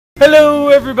Hello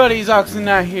everybody,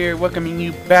 Zoxanite here, welcoming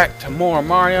you back to more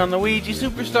Mario and Luigi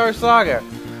Superstar Saga.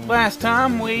 Last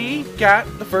time we got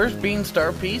the first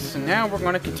beanstar piece, and now we're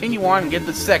going to continue on and get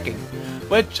the second,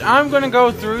 which I'm going to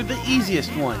go through the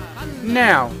easiest one.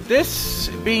 Now, this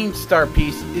beanstar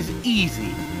piece is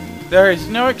easy. There is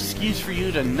no excuse for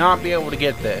you to not be able to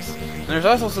get this. And there's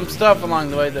also some stuff along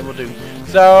the way that we'll do.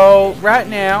 So, right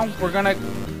now, we're going to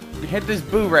hit this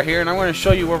boo right here, and I'm going to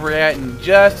show you where we're at in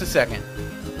just a second.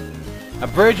 A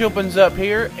bridge opens up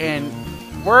here, and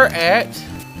we're at...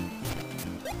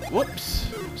 Whoops.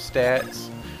 Stats.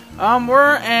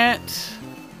 We're at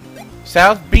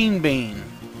South Bean.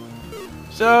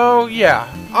 So,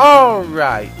 yeah.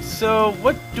 Alright. So,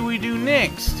 what do we do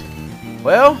next?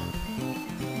 Well,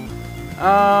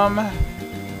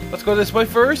 let's go this way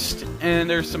first, and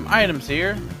there's some items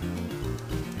here.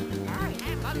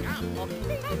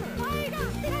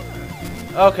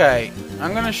 Okay.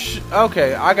 I'm gonna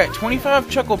okay, I got 25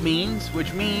 chuckle beans,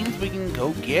 which means we can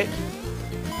go get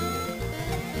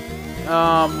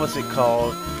what's it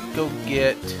called? Go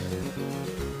get,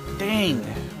 dang,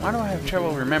 why do I have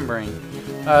trouble remembering?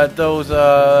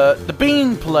 The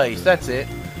bean place, that's it.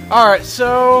 Alright,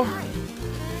 so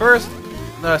first,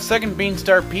 the second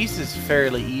beanstar piece is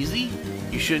fairly easy.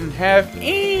 You shouldn't have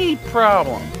any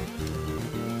problem.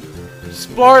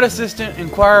 Explorer assistant,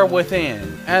 inquire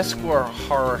within. Ask for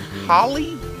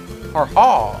Holly or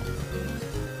Hall.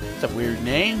 It's a weird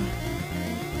name.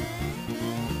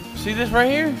 See this right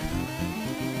here?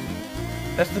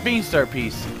 That's the beanstar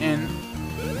piece. And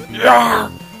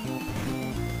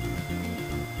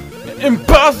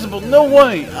impossible! No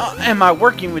way! Am I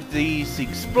working with these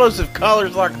explosive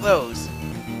colors like those?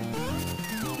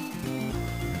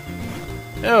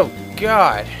 Oh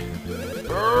God!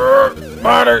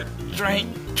 Water!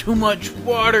 Drank too much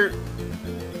water.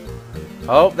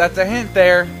 Oh, that's a hint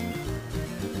there.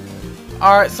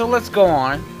 Alright, so let's go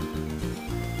on.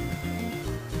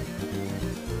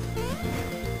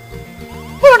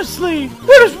 Honestly,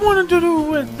 what is one to do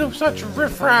with such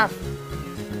riffraff?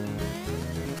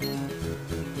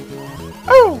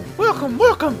 Oh, welcome.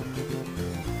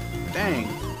 Dang,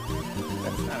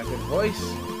 that's not a good voice.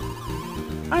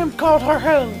 I am called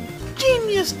Harhel,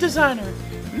 genius designer.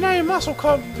 And I am also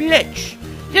called Blech.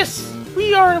 Yes,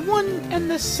 we are one and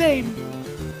the same.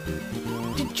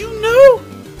 Did you know?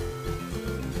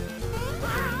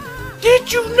 Did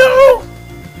you know?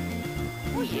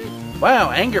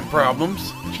 Wow, anger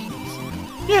problems.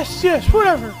 Jeez. Yes,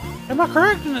 whatever. Am I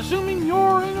correct in assuming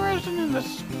you're interested in the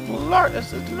Explorer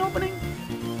assistant opening?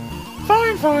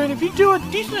 Fine. If you do a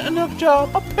decent enough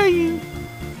job, I'll pay you.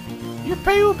 Your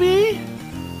pay will be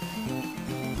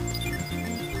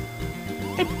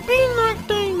a bean-like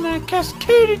thing that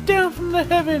cascaded down from the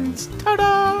heavens.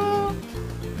 Ta-da!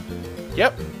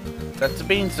 Yep, that's a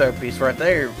beanstar piece right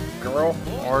there, girl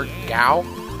or gal.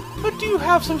 But do you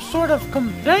have some sort of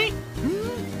complaint?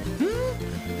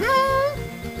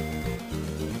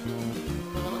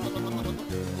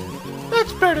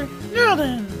 That's better. Now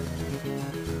then.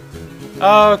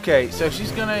 Okay, so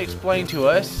she's gonna explain to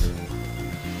us.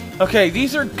 Okay,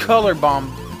 these are color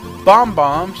bombs.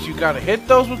 Bombs, you gotta hit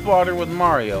those with water with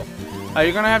Mario.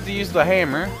 You're gonna have to use the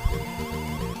hammer.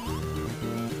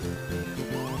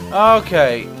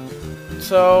 Okay,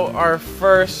 so our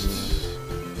first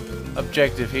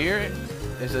objective here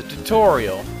is a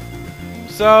tutorial.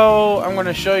 So I'm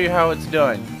gonna show you how it's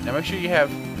done. Now make sure you have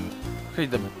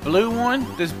the blue one.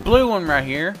 This blue one right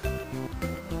here.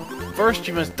 First,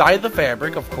 you must dye the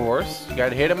fabric, of course. You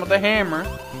gotta hit him with a hammer.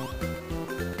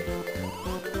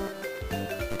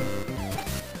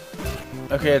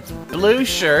 Okay, it's blue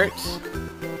shirts.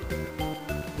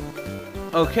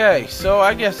 Okay, so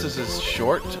I guess this is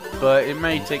short, but it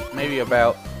may take maybe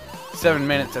about 7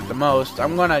 minutes at the most.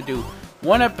 I'm gonna do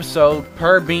one episode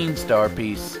per beanstar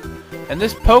piece. And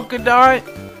this polka dot,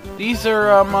 these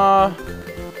are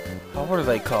what are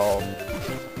they called?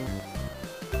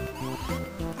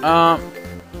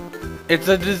 It's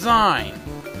a design.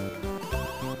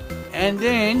 And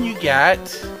then you got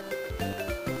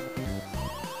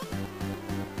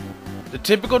the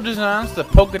typical designs, the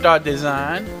polka dot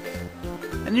design,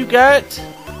 and you got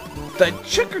the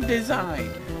checker design.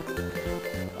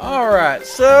 Alright,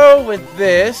 so with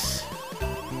this,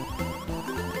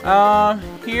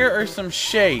 here are some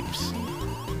shapes.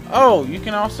 Oh, you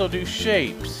can also do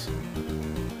shapes.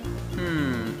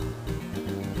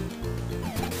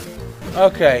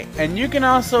 Okay, and you can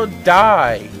also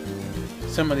dye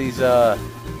some of these,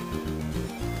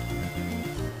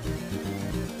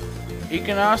 you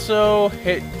can also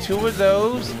hit 2 of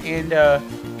those and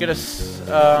get a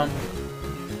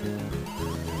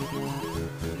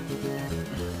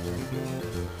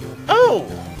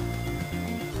blue!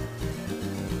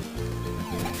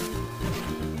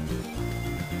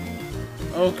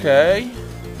 Okay.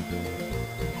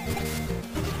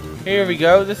 Here we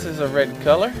go. This is a red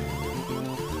color.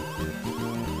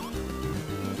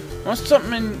 I want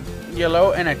something in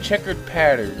yellow and a checkered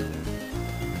pattern.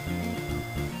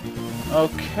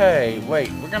 Okay,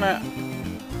 wait. We're gonna...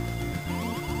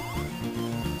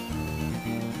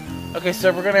 Okay,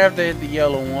 so we're gonna have to hit the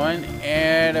yellow one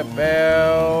and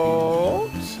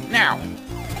about... now!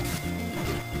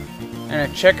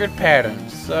 And a checkered pattern.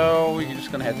 So we're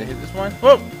just gonna have to hit this one.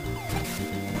 Whoa!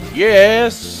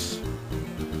 Yes!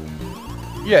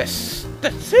 Yes!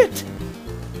 That's it!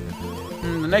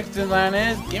 And the next design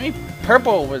is, give me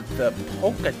purple with the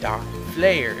polka dot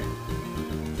flare.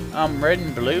 Red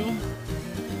and blue.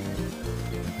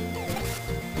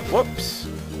 Whoops.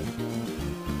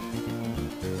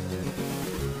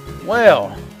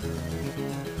 Well.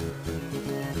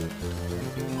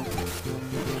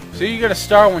 So you get a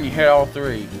star when you hit all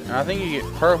three. And I think you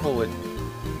get purple with...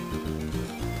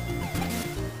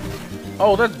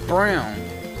 oh, that's brown.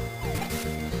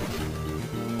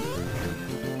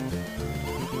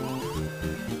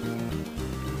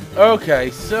 Okay,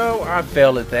 so I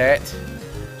failed at that.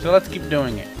 So let's keep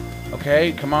doing it.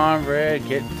 Okay, come on, red.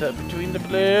 Get up between the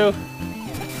blue.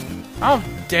 Oh,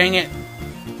 dang it.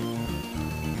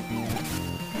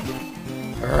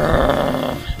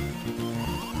 Urgh.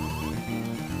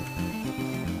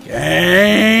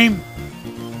 Game.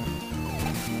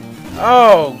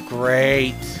 Oh,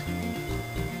 great.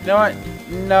 You know what?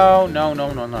 No.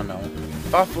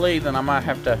 If I flee, then I might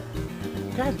have to...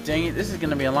 God dang it, this is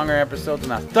going to be a longer episode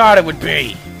than I thought it would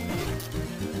be.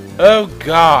 Oh,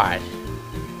 God.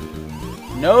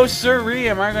 No, sirree,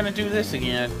 am I going to do this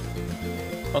again?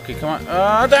 Okay, come on.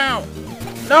 Down!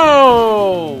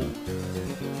 No!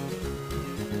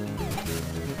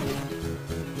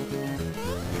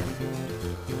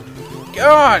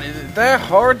 God, is it that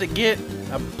hard to get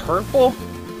a purple?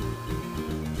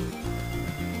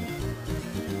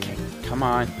 Okay, come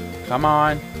on. Come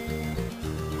on.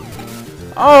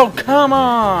 Oh, come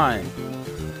on!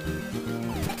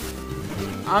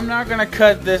 I'm not gonna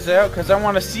cut this out because I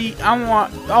want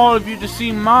all of you to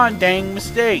see my dang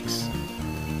mistakes.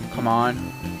 Come on.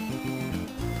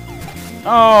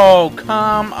 Oh,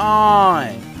 come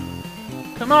on!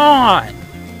 Come on!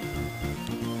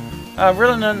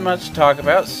 Really nothing much to talk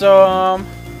about. So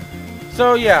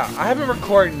yeah, I haven't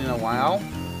recorded in a while.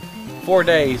 4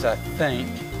 days, I think.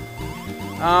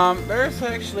 There's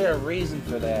actually a reason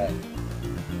for that.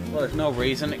 Well, there's no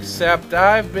reason, except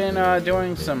I've been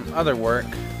doing some other work.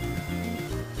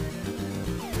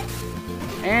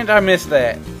 And I missed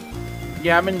that.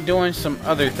 Yeah, I've been doing some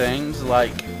other things,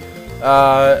 like,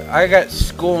 I got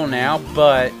school now,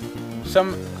 but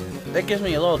that gives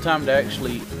me a little time to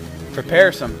actually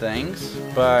prepare some things,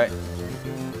 but,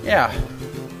 yeah.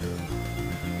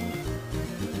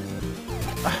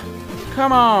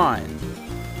 Come on!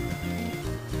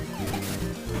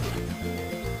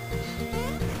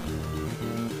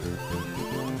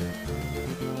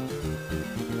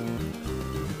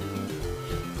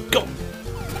 Go!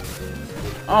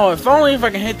 Oh, if only if I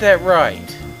can hit that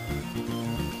right.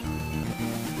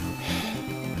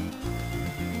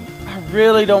 I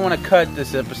really don't want to cut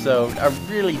this episode. I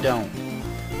really don't.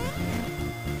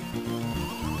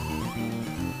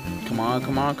 Come on,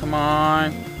 come on, come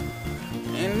on.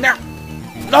 And now.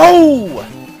 No!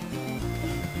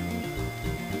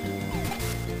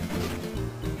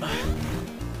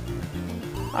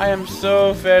 I am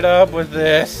so fed up with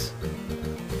this.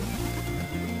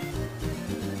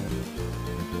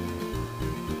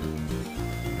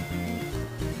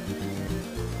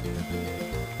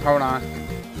 Hold on.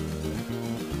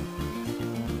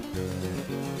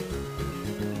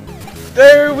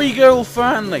 There we go,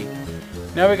 finally.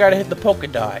 Now we gotta hit the polka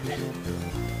dot.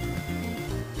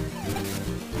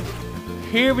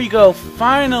 Here we go,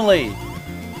 finally.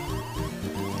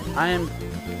 I am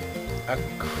a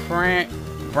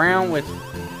brown with...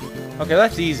 okay,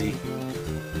 that's easy.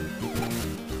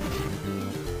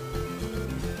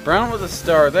 Brown with a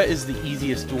star, that is the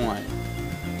easiest one.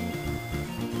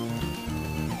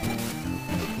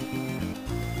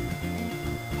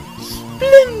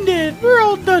 Splendid! We're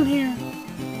all done here.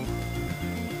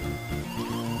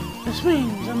 This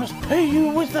means I must pay you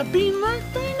with the bean-like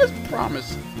thing as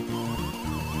promised.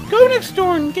 Go next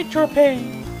door and get your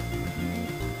pay.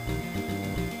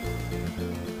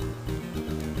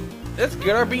 Let's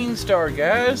get our beanstar,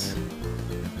 guys.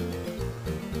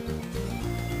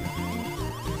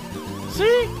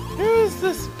 See? Here's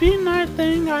this bean-like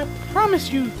thing I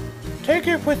promise you. Take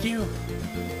it with you.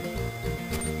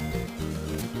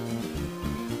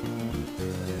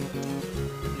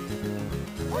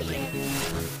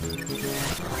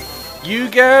 You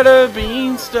got a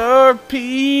beanstar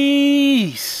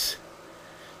piece.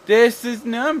 This is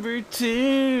number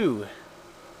 2.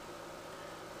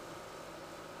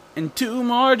 And 2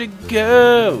 more to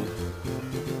go.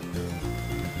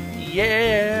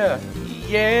 Yeah.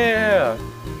 Yeah.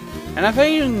 And I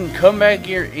think you can come back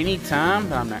here anytime,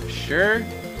 but I'm not sure.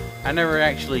 I never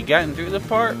actually gotten through the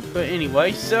part. But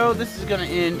anyway, so this is going to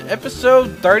end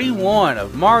episode 31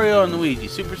 of Mario and Luigi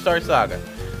Superstar Saga.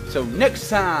 So next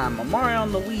time on Mario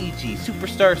and Luigi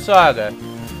Superstar Saga,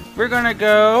 we're going to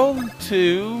go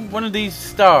to one of these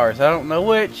stars. I don't know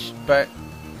which, but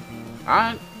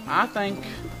I think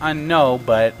I know,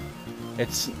 but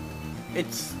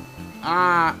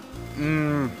God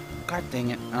dang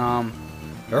it. I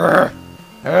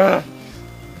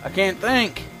can't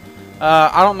think.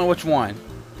 I don't know which one,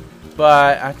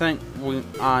 but I think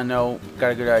I know,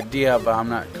 got a good idea, but I'm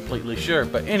not completely sure.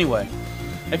 But anyway,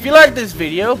 if you like this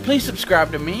video, please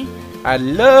subscribe to me. I'd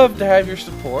love to have your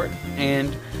support,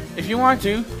 and if you want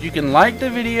to, you can like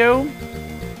the video.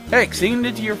 Heck, send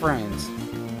it to your friends.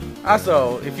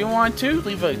 Also, if you want to,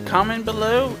 leave a comment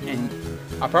below, and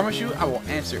I promise you I will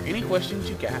answer any questions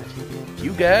you got. See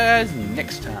you guys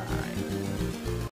next time.